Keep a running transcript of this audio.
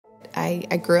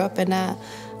I grew up in a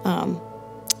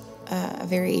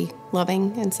very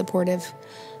loving and supportive,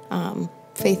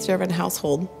 faith-driven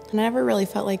household, and I never really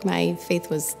felt like my faith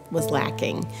was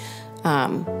lacking.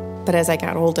 But as I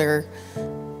got older,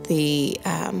 the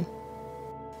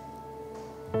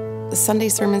Sunday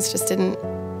sermons just didn't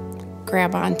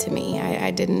grab onto me.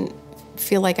 I didn't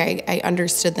feel like I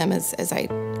understood them as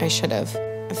I should have.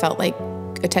 I felt like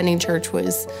attending church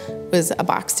was a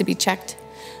box to be checked,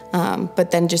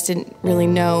 but then just didn't really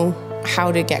know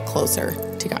how to get closer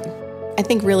to God. I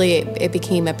think really it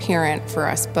became apparent for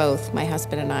us both, my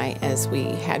husband and I, as we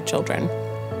had children,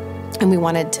 and we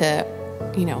wanted to,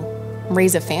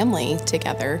 raise a family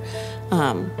together,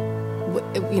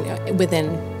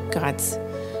 within God's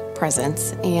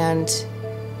presence, and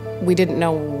we didn't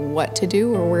know what to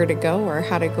do or where to go or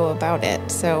how to go about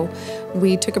it. So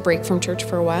we took a break from church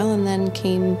for a while and then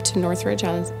came to Northridge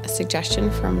on a suggestion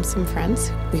from some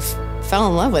friends. We fell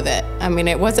in love with it. I mean,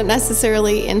 it wasn't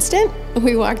necessarily instant.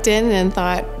 We walked in and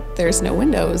thought, there's no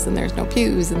windows and there's no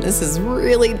pews, and this is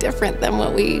really different than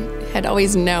what we had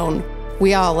always known.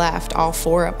 We all left, all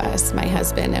four of us, my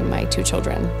husband and my two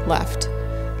children, left,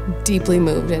 deeply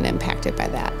moved and impacted by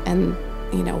that. And,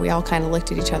 we all kind of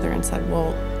looked at each other and said,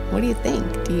 well, what do you think?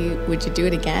 Would you do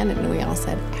it again? And we all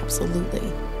said,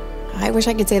 absolutely. I wish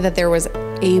I could say that there was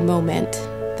a moment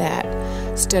that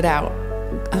stood out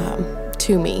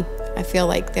to me. I feel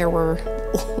like there were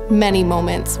many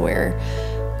moments where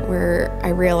I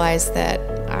realized that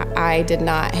I did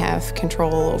not have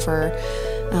control over,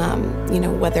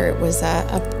 whether it was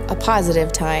a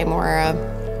positive time or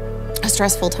a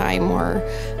stressful time or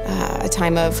a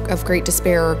time of great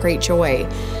despair or great joy.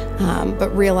 But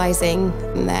realizing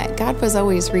that God was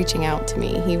always reaching out to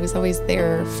me. He was always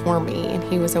there for me, and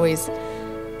He was always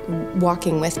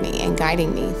walking with me and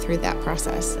guiding me through that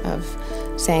process of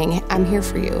saying, I'm here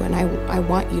for you, and I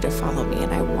want you to follow me,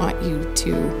 and I want you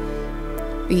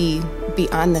to be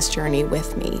on this journey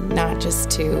with me, not just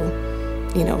to,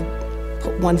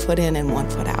 put one foot in and one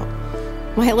foot out.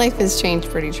 My life has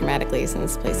changed pretty dramatically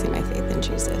since placing my faith in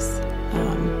Jesus.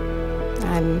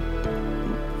 I'm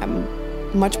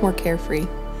much more carefree.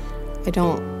 I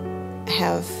don't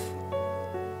have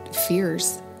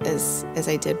fears as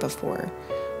I did before.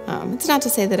 It's not to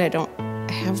say that I don't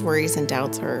have worries and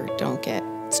doubts or don't get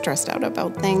stressed out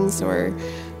about things or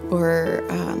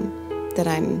that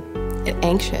I'm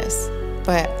anxious,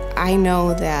 but I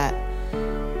know that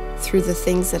through the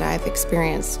things that I've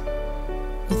experienced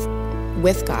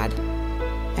with God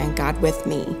and God with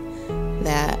me,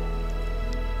 that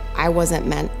I wasn't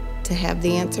meant to have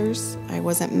the answers. I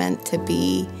wasn't meant to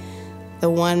be the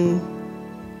one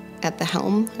at the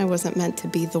helm. I wasn't meant to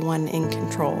be the one in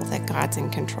control, that God's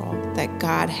in control, that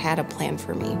God had a plan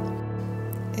for me.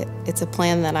 It's a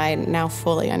plan that I now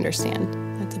fully understand.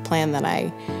 It's a plan that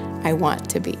I want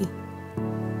to be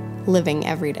living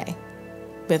every day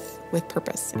with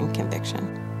purpose and conviction.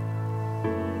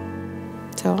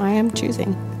 So I am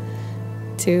choosing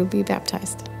to be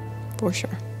baptized, for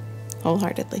sure,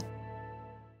 wholeheartedly.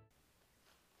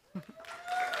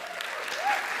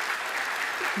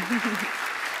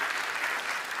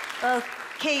 Well,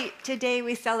 Kate, today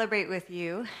we celebrate with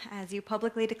you as you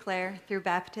publicly declare through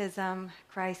baptism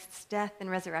Christ's death and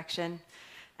resurrection.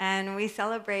 And we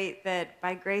celebrate that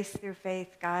by grace through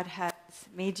faith, God has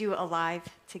made you alive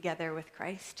together with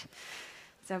Christ.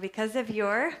 So because of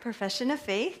your profession of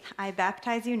faith, I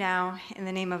baptize you now in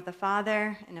the name of the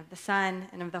Father, and of the Son,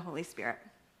 and of the Holy Spirit.